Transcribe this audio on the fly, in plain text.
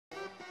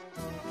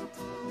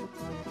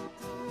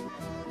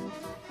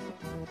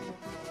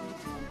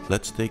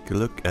let's take a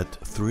look at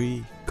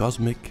 3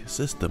 cosmic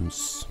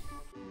systems: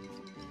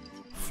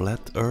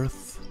 Flat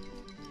Earth,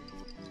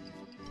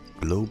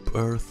 Globe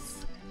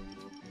Earth,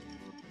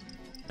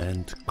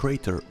 and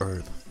Crater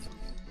Earth.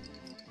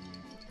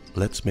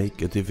 Let's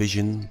make a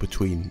division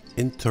between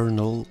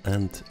internal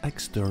and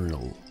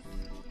external.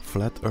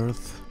 Flat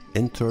Earth,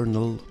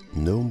 internal,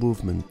 no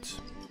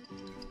movement.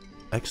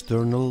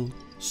 External,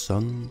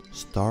 sun,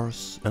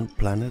 stars and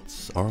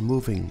planets are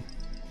moving.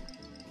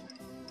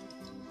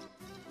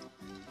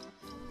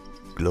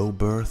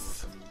 Globe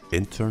Earth,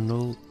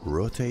 internal,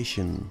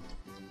 rotation.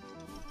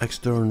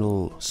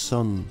 External,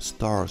 sun,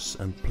 stars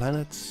and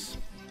planets.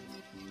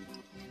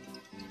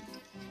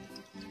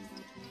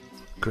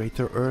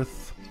 Crater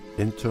Earth,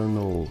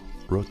 internal,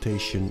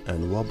 rotation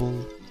and wobble.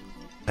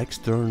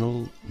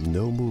 External,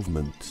 no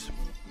movement.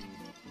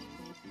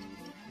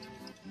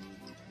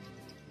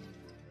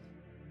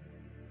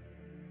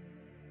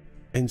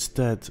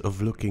 Instead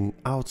of looking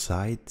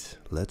outside,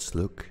 let's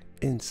look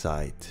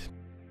inside.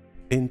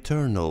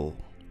 Internal,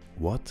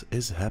 what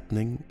is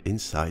happening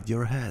inside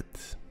your head?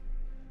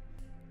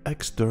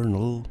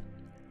 External,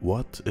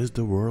 what is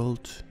the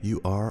world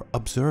you are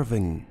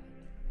observing?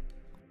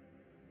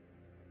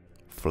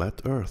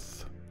 Flat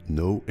Earth,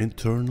 no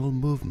internal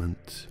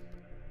movement.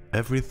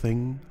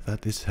 Everything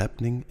that is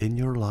happening in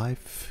your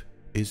life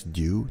is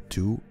due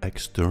to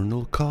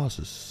external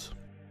causes.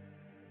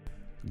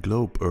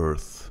 Globe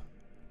Earth,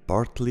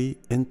 partly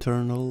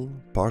internal,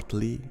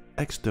 partly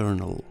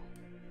external.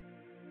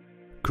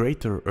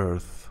 Crater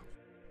Earth,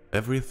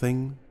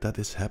 everything that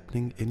is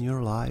happening in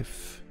your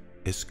life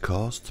is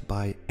caused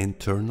by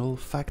internal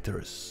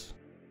factors.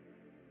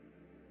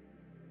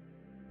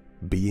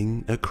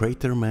 Being a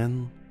crater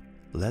man,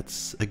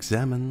 let's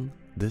examine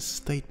this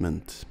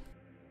statement.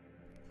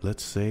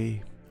 Let's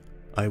say,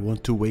 I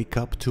want to wake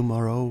up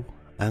tomorrow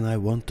and I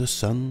want the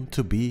sun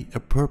to be a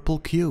purple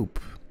cube.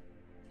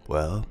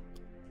 Well,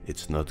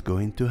 it's not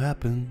going to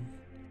happen.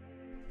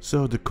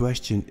 So the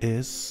question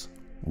is,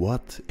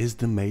 what is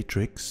the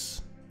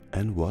matrix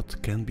and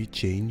what can be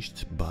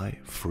changed by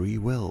free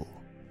will?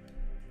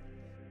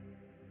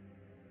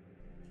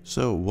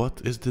 So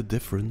what is the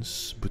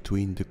difference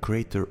between the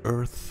Crater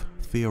Earth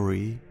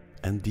theory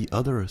and the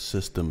other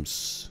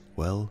systems?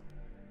 Well,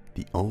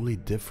 the only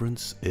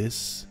difference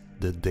is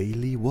the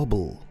daily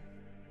wobble.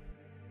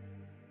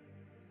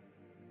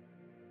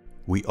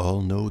 We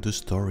all know the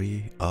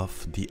story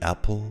of the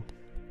apple,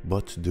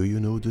 but do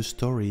you know the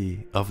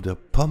story of the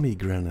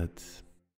pomegranate?